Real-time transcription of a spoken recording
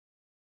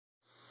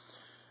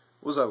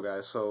What's up,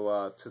 guys?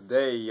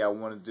 Today I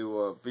want to do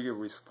a video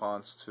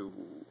response to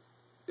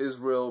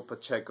Israel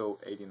Pacheco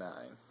 89.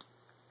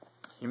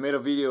 He made a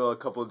video a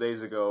couple of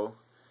days ago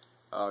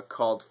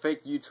called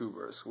Fake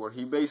YouTubers, where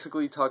he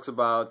basically talks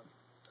about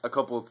a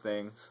couple of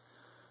things.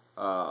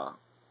 Uh,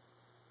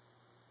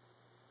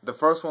 the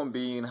first one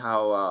being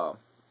how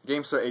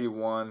Gamester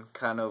 81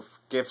 kind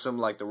of gives him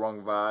like the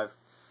wrong vibe.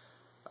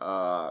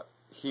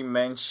 He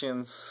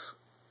mentions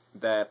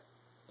that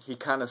he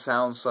kind of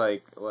sounds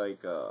like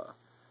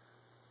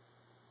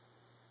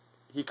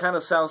he kind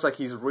of sounds like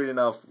he's reading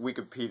off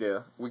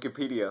Wikipedia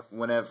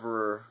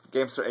whenever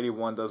Gamester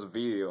 81 does a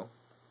video,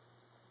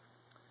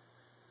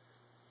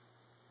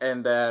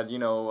 and that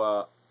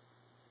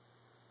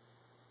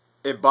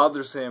it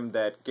bothers him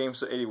that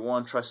Gamester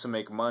 81 tries to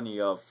make money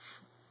of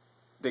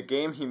the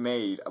game he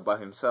made about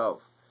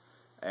himself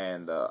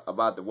and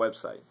about the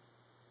website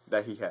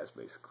that he has,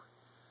 basically.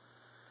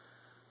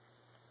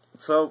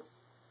 So,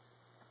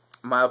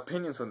 my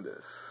opinions on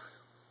this.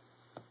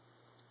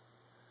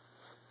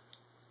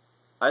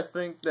 I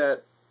think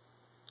that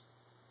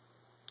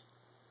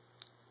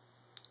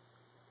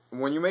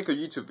when you make a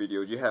YouTube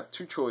video, you have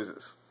two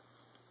choices.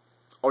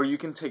 Or you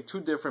can take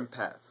two different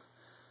paths.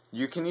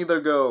 You can either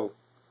go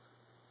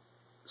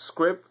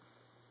script,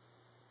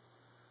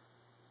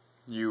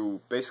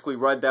 you basically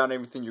write down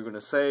everything you're going to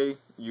say,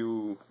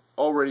 you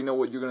already know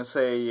what you're going to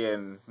say,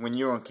 and when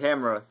you're on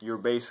camera, you're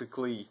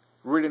basically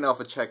reading off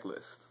a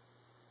checklist.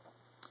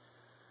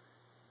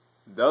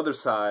 The other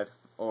side,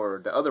 or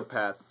the other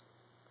path,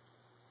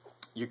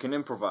 you can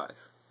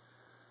improvise.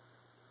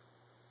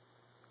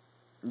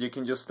 You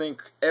can just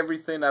think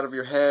everything out of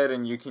your head,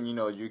 and you can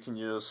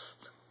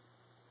just,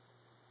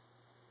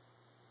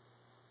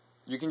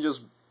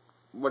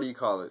 what do you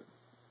call it?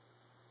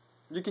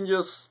 You can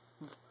just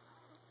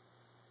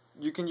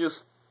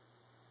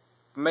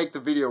make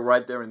the video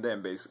right there and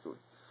then, basically.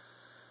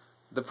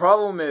 The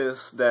problem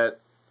is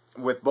that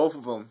with both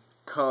of them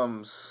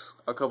comes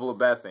a couple of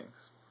bad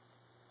things.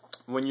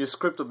 When you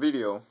script a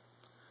video,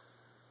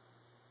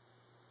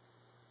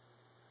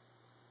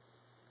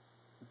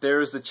 there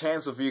is the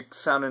chance of you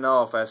sounding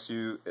off as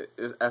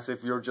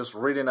if you're just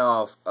reading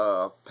off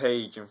a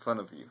page in front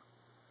of you.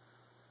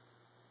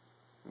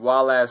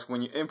 While as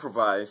when you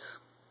improvise,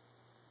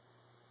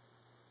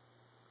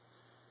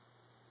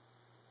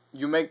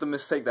 you make the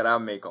mistake that I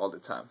make all the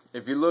time.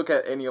 If you look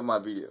at any of my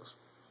videos,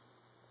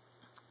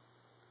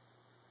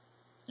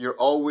 you're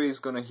always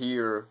gonna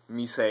hear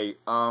me say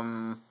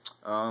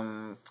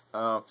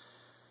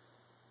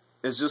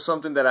it's just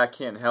something that I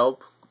can't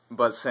help.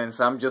 But since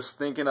I'm just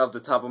thinking off the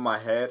top of my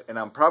head, and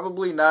I'm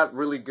probably not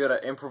really good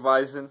at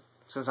improvising,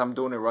 since I'm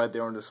doing it right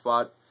there on the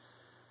spot,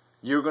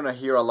 you're gonna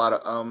hear a lot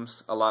of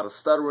a lot of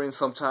stuttering.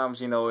 Sometimes,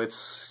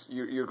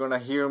 you're gonna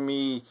hear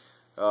me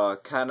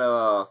kind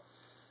of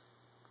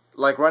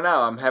like right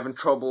now. I'm having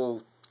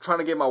trouble trying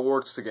to get my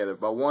words together,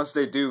 but once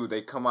they do,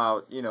 they come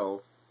out,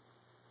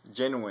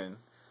 genuine.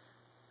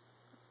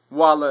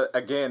 While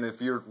again,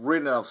 if you're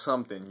reading off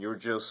something, you're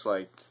just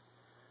like.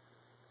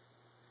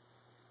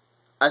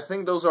 I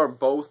think those are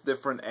both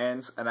different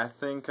ends, and I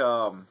think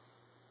you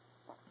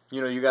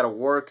gotta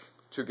work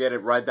to get it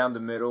right down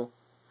the middle.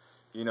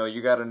 You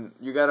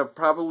gotta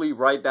probably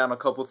write down a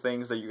couple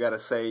things that you gotta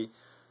say,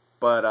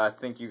 but I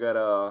think you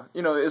gotta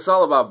it's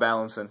all about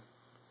balancing.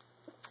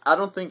 I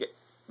don't think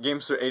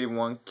Gamester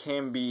 81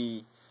 can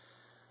be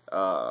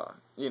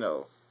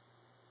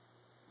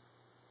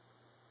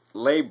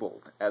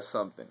labeled as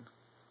something.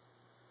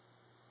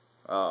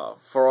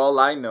 For all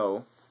I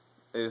know,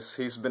 is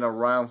he's been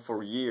around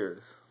for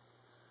years.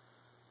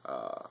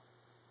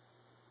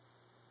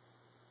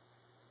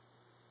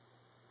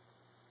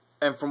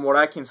 And from what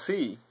I can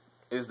see,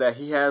 is that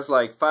he has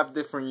like 5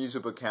 different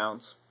YouTube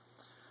accounts,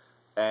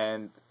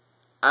 and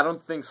I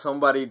don't think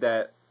somebody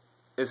that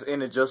is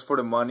in it just for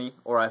the money,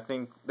 or I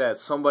think that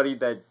somebody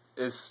that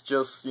is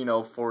just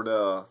for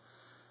the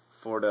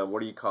what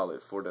do you call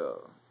it, for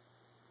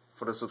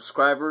the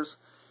subscribers.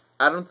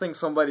 I don't think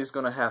somebody's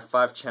gonna have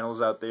 5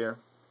 channels out there.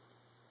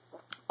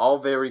 All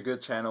very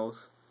good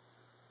channels.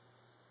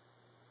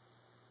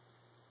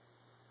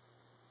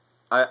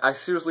 I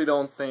seriously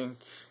don't think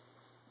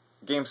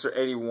Gamester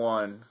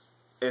 81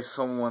 is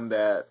someone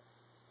that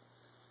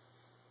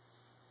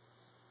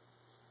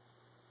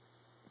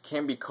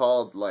can be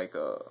called like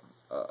a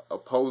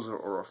poser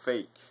or a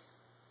fake.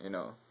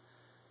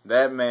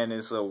 That man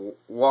is a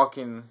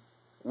walking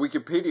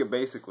Wikipedia,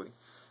 basically.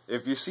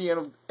 If you see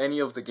any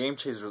of the Game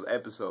Chasers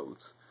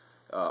episodes,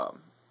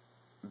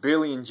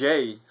 Billy and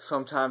Jay,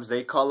 sometimes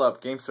they call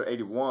up Gamester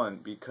 81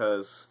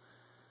 because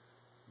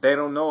they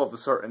don't know of a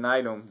certain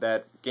item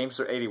that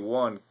Gamester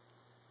 81,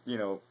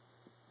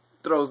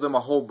 throws them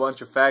a whole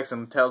bunch of facts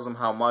and tells them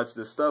how much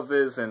this stuff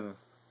is and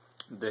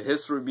the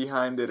history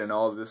behind it and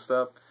all of this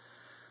stuff.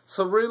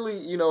 So really,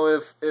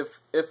 if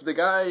the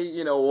guy,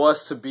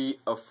 was to be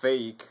a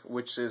fake,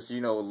 which is,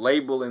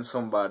 labeling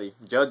somebody,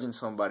 judging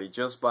somebody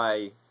just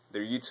by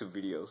their YouTube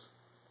videos,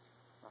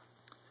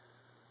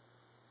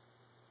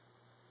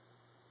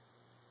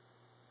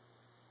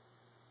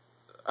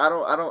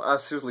 I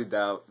seriously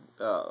doubt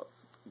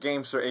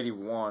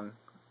Gamester81.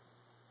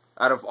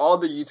 Out of all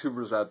the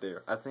YouTubers out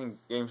there, I think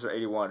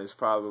Gamester81 is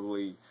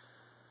probably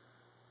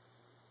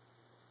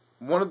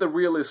one of the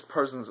realest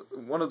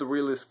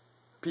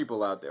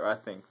people out there. I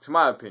think, to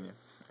my opinion,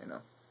 you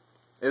know,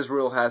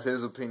 Israel has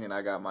his opinion.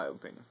 I got my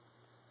opinion.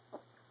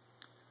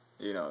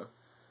 You know,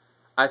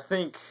 I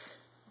think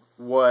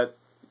what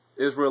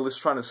Israel is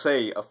trying to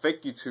say, a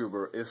fake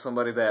YouTuber is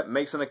somebody that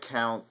makes an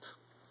account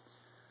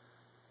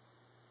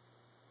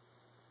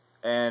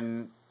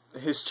and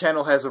his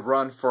channel has a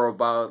run for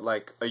about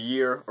like a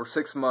year or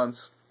 6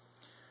 months,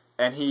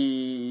 and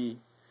you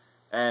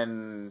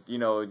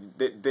know,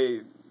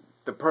 the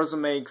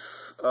person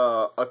makes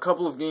a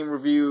couple of game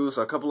reviews,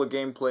 a couple of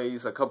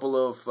gameplays, a couple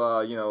of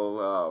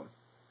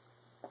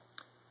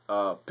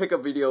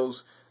pickup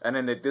videos, and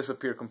then they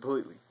disappear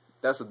completely.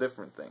 That's a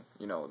different thing.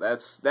 You know,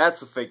 that's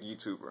a fake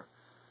YouTuber.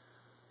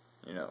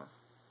 You know,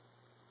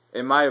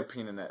 in my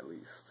opinion, at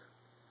least.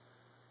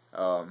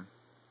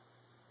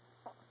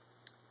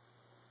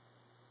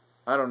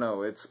 I don't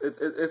know. It's a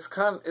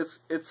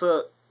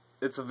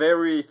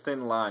very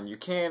thin line. You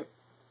can't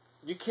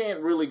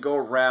really go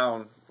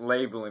around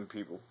labeling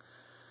people.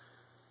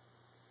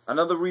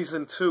 Another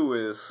reason too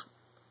is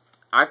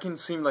I can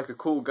seem like a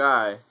cool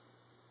guy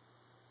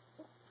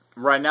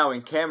right now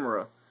in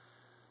camera,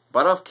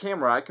 but off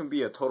camera I can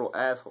be a total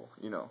asshole.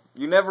 You know,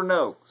 you never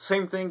know.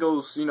 Same thing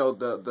goes, you know,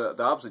 the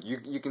opposite.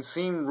 You can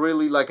seem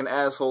really like an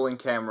asshole in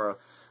camera,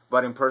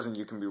 but in person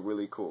you can be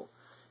really cool.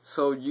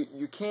 So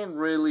you can't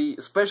really,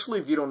 especially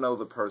if you don't know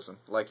the person,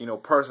 like, you know,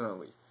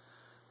 personally,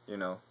 you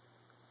know.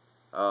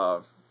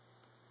 I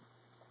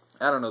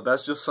don't know,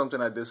 that's just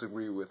something I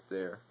disagree with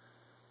there.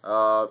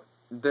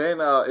 Then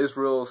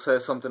Israel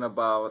says something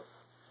about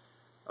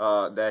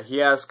that he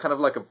has kind of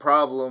like a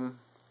problem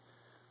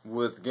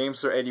with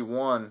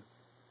Gamester81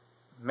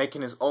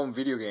 making his own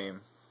video game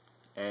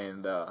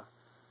and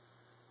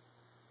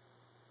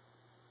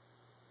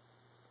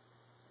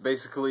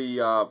basically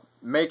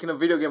making a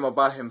video game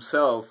about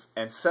himself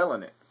and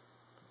selling it.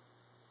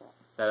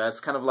 That's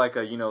kind of like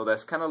a, you know,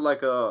 that's kind of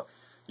like a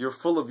you're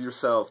full of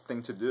yourself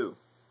thing to do.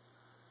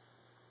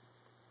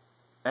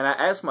 And I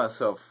ask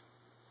myself,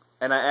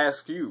 and I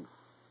ask you,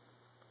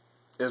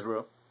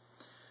 Israel,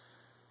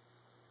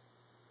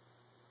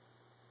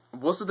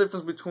 what's the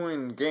difference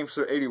between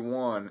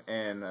Gamester81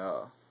 and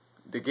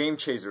the Game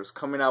Chasers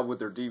coming out with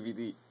their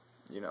DVD,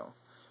 you know?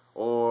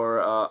 Or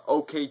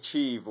OK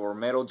Chief or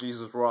Metal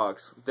Jesus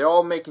Rocks? They're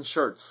all making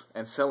shirts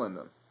and selling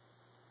them.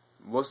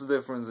 What's the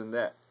difference in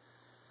that?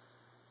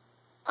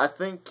 I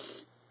think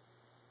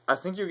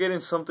you're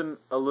getting something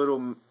a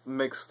little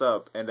mixed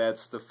up, and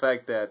that's the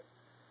fact that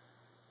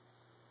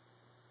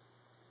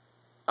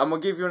I'm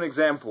gonna give you an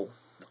example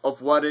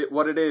of what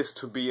it is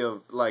to be a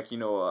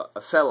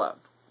sellout,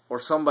 or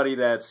somebody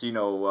that's, you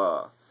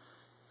know,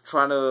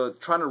 trying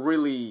to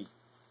really,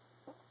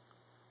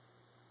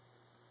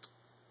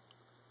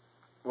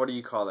 what do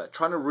you call that?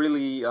 Trying to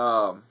really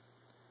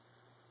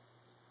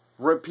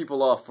rip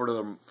people off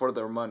for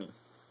their money.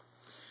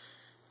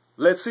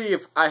 Let's see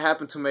if I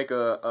happen to make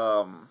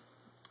I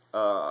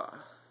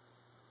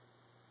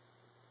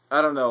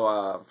don't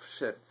know,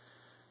 shit.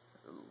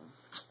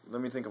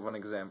 Let me think of an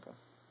example.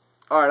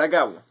 Alright, I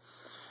got one.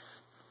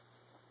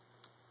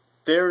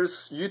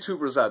 There's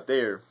YouTubers out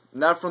there,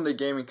 not from the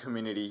gaming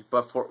community,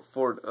 but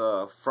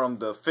from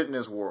the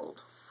fitness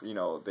world. You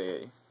know,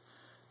 they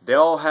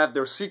all have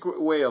their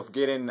secret way of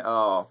getting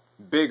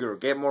bigger,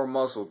 get more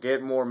muscle,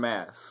 get more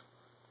mass.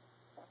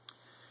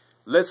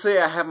 Let's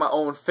say I have my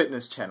own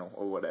fitness channel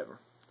or whatever,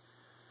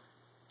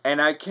 and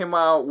I came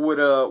out with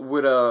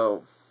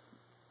a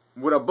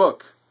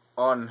book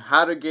on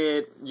how to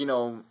get, you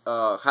know,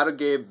 how to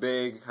get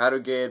big, how to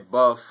get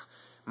buff,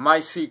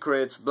 my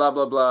secrets, blah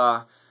blah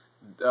blah.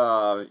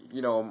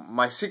 You know,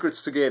 my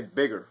secrets to get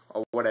bigger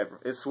or whatever.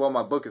 It's what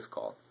my book is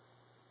called.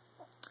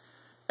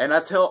 And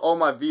I tell all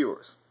my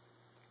viewers,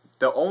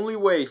 the only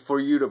way for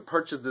you to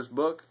purchase this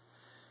book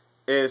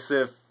is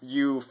if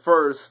you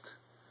first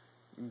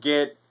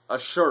get a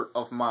shirt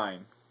of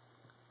mine,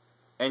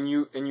 and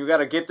you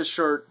gotta get the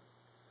shirt,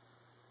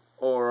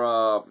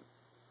 or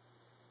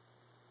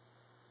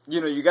you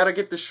know, you gotta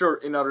get the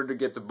shirt in order to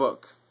get the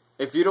book.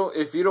 If you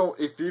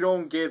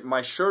don't get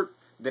my shirt,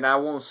 then I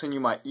won't send you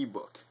my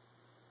ebook.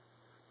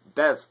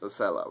 That's a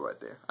sellout right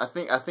there. I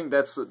think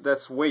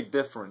that's way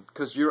different,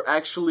 because you're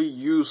actually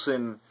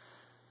using,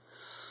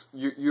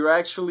 you're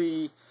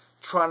actually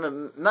trying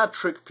to not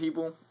trick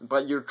people,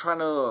 but you're trying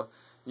to,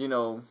 you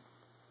know,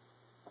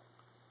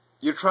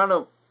 you're trying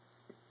to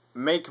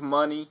make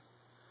money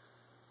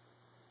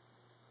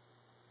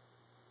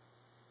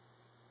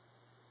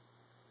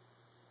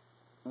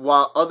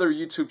while other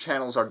YouTube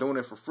channels are doing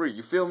it for free.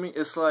 You feel me?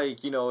 It's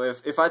like, you know,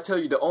 if I tell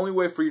you the only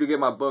way for you to get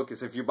my book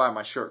is if you buy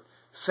my shirt.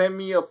 Send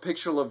me a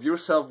picture of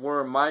yourself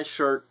wearing my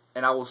shirt,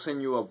 and I will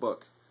send you a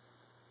book.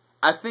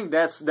 I think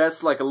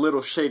that's like a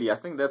little shady. I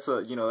think that's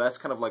a, you know, that's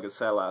kind of like a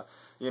sellout.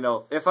 You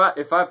know, if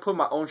I put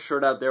my own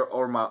shirt out there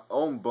or my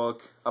own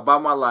book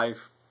about my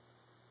life,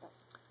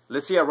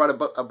 Let's say I write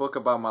a book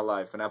about my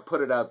life and I put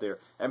it out there,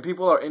 and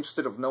people are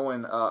interested of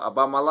knowing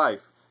about my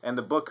life, and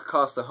the book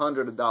costs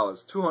 $100,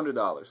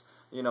 $200.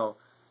 You know,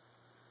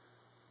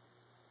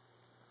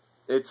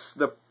 it's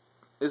the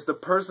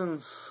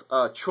person's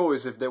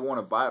choice if they want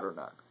to buy it or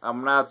not.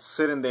 I'm not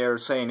sitting there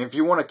saying, if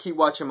you want to keep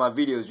watching my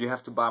videos, you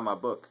have to buy my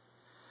book.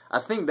 I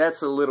think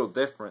that's a little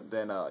different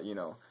than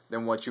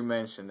than what you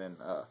mentioned. And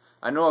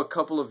I know a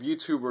couple of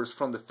YouTubers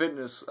from the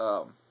fitness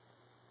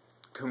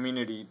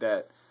community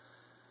that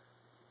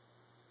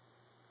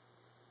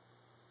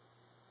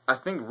I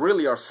think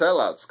really are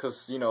sellouts,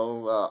 because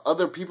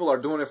other people are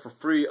doing it for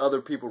free. Other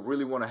people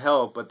really want to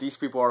help, but these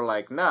people are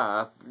like,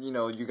 nah,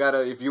 you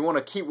gotta, if you want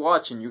to keep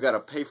watching, you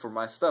gotta pay for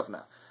my stuff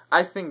now.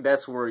 I think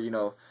that's where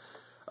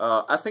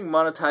I think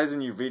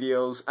monetizing your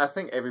videos, I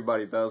think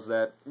everybody does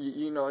that.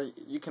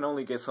 You can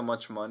only get so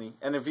much money,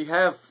 and if you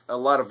have a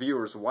lot of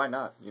viewers, why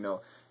not?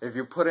 If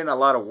you put in a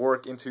lot of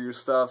work into your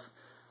stuff,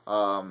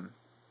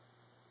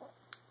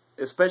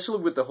 especially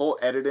with the whole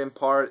editing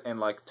part and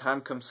like time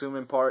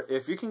consuming part,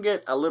 if you can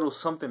get a little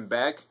something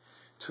back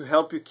to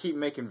help you keep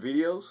making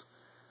videos,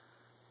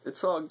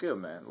 it's all good,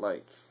 man.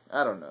 Like,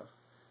 I don't know.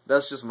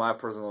 That's just my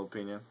personal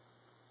opinion.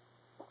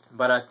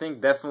 But I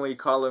think definitely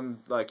call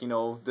them like,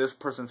 this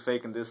person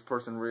fake and this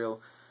person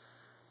real.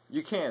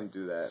 You can't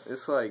do that.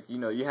 It's like,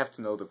 you have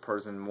to know the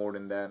person more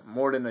than that,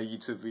 more than a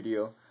YouTube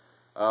video.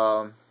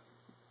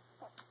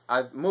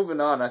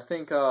 Moving on, I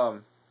think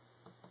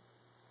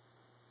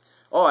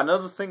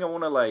another thing I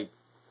want to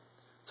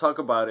talk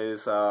about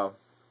is I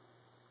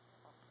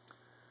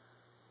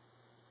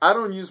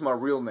don't use my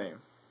real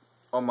name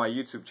on my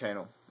YouTube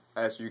channel,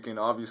 as you can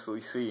obviously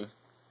see.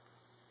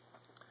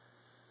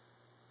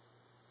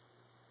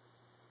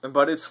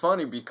 But it's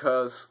funny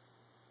because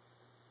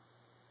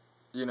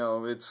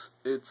it's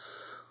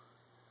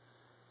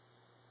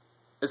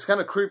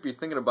kind of creepy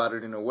thinking about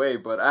it in a way,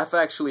 but I've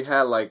actually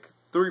had like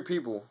 3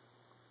 people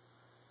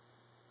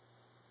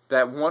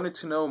that wanted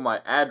to know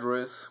my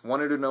address,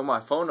 wanted to know my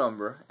phone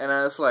number, and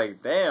I was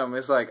like, damn,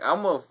 it's like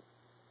I'm a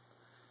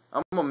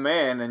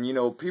man,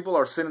 and people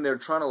are sitting there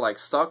trying to like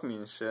stalk me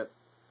and shit.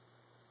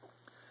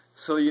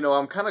 So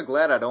I'm kind of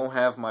glad I don't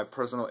have my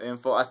personal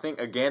info. I think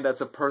again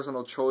that's a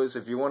personal choice.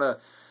 If you wanna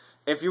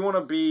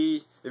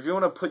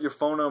put your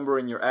phone number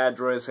and your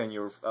address and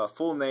your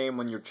full name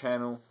on your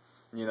channel,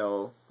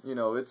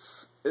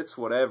 it's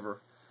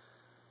whatever.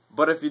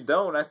 But if you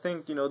don't, I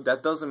think that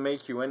doesn't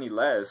make you any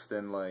less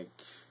than like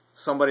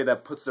somebody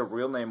that puts their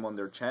real name on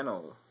their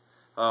channel.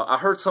 I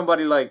heard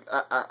somebody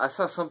I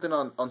saw something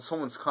on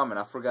someone's comment,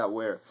 I forgot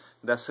where,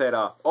 that said,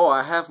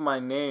 I have my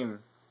name.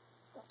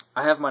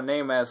 I have my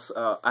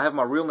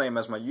real name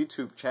as my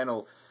YouTube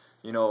channel.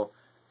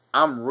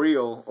 I'm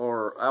real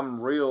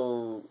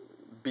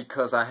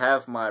because I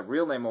have my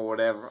real name or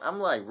whatever. I'm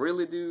like,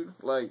 really, dude?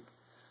 Like,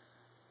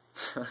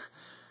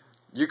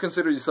 you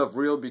consider yourself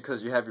real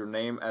because you have your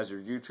name as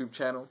your YouTube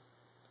channel?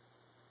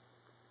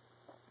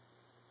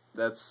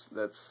 That's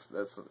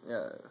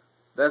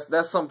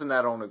something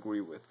I don't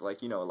agree with.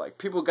 Like, like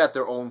people got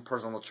their own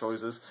personal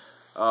choices.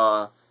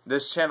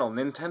 This channel,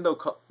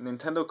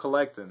 Nintendo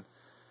Collecting,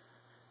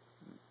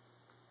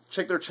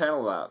 check their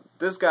channel out.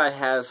 This guy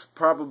has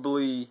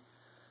probably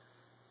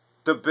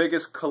the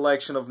biggest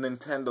collection of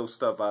Nintendo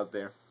stuff out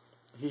there.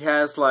 He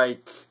has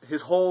like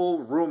his whole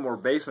room or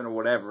basement or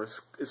whatever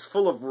is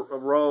full of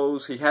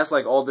rows. He has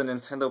like all the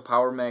Nintendo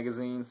Power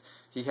magazines.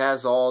 He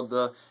has all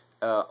the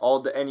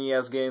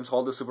NES games,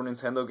 all the Super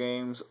Nintendo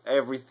games,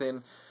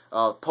 everything,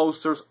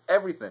 posters,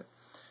 everything.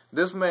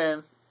 This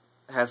man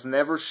has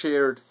never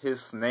shared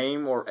his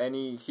name or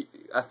any.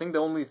 I think the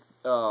only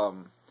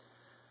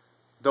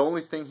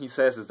thing he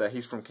says is that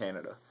he's from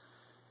Canada,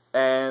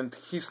 and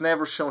he's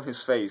never shown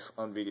his face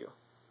on video.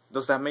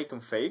 Does that make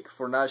him fake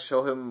for not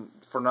showing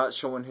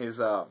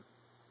his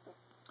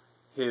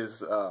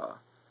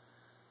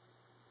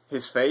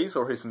face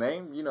or his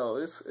name?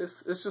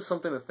 It's just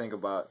something to think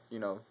about,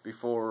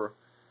 before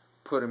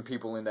putting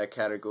people in that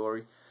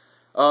category.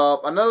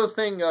 Another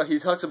thing he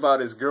talks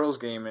about is girls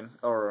gaming,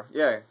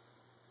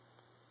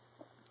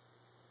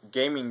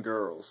 gaming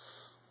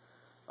girls.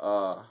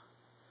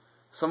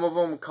 Some of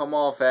them come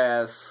off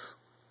as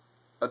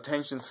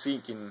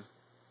attention-seeking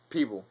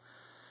people.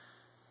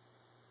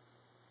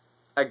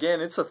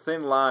 Again, it's a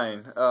thin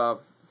line.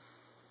 I've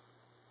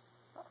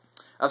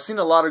seen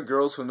a lot of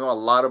girls who know a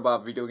lot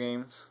about video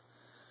games.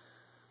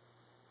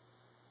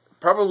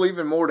 Probably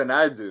even more than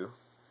I do.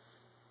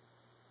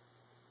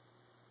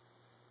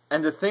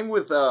 And the thing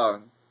with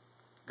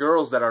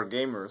girls that are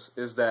gamers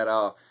is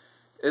that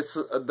it's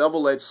a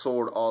double-edged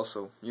sword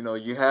also.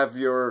 You have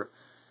your...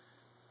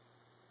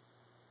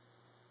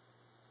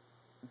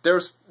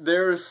 There's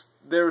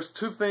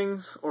 2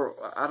 things, or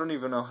I don't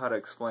even know how to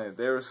explain it.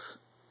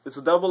 It's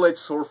a double-edged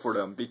sword for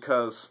them,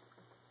 because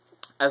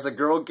as a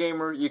girl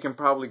gamer, you can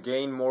probably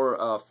gain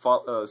more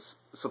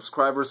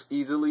subscribers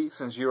easily,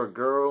 since you're a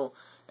girl,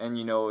 and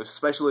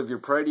especially if you're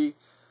pretty,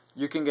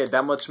 you can get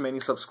that many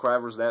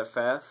subscribers that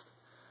fast.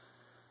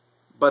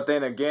 But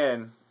then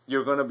again,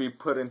 you're gonna be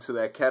put into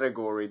that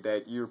category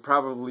that you're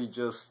probably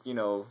just, you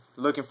know,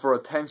 looking for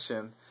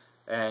attention,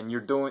 and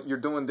you're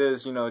doing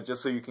this, you know,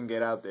 just so you can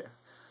get out there.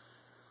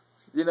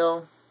 You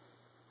know,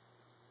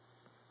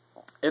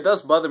 it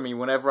does bother me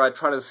whenever I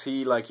try to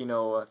see, like, you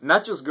know,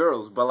 not just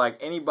girls, but like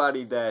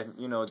anybody that,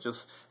 you know,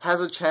 just has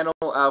a channel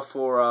out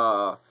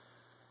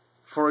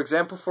for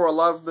example, for a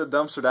lot of the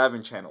dumpster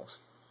diving channels.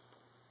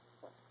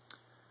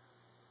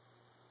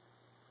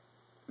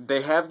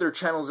 They have their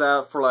channels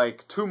out for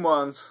like 2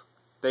 months.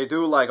 They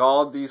do like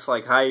all these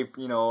like hype,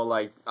 you know,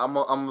 like I'm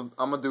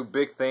gonna do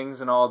big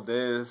things and all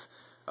this,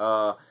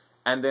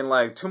 and then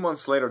like 2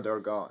 months later they're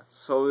gone.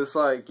 So it's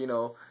like, you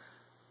know,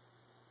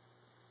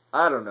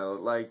 I don't know,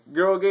 like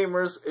girl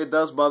gamers, it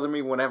does bother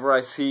me whenever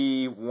I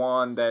see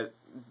one that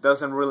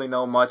doesn't really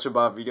know much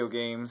about video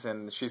games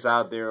and she's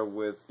out there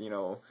with, you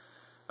know,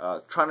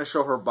 trying to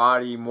show her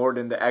body more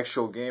than the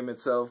actual game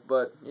itself.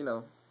 But, you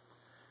know,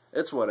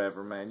 it's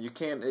whatever, man. You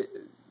can't.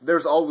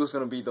 There's always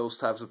going to be those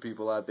types of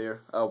people out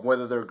there,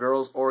 whether they're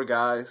girls or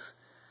guys.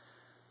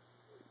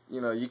 You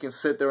know, you can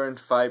sit there and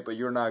fight, but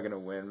you're not going to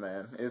win,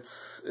 man.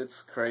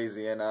 It's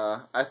crazy. And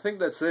I think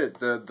that's it.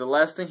 The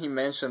last thing he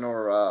mentioned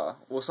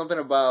was something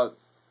about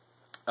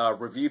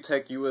Review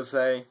Tech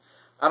USA.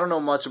 I don't know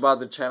much about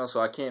the channel,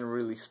 so I can't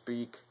really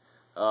speak.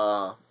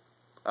 I'm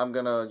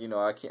gonna, you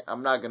know,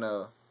 I'm not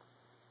gonna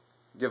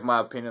give my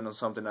opinion on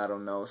something I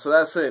don't know. So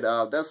that's it.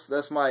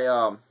 That's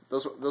my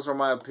those are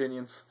my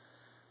opinions.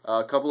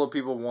 A couple of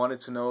people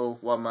wanted to know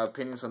what my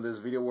opinions on this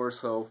video were,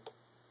 so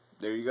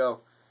there you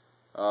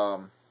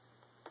go.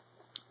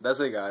 That's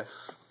it,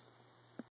 guys.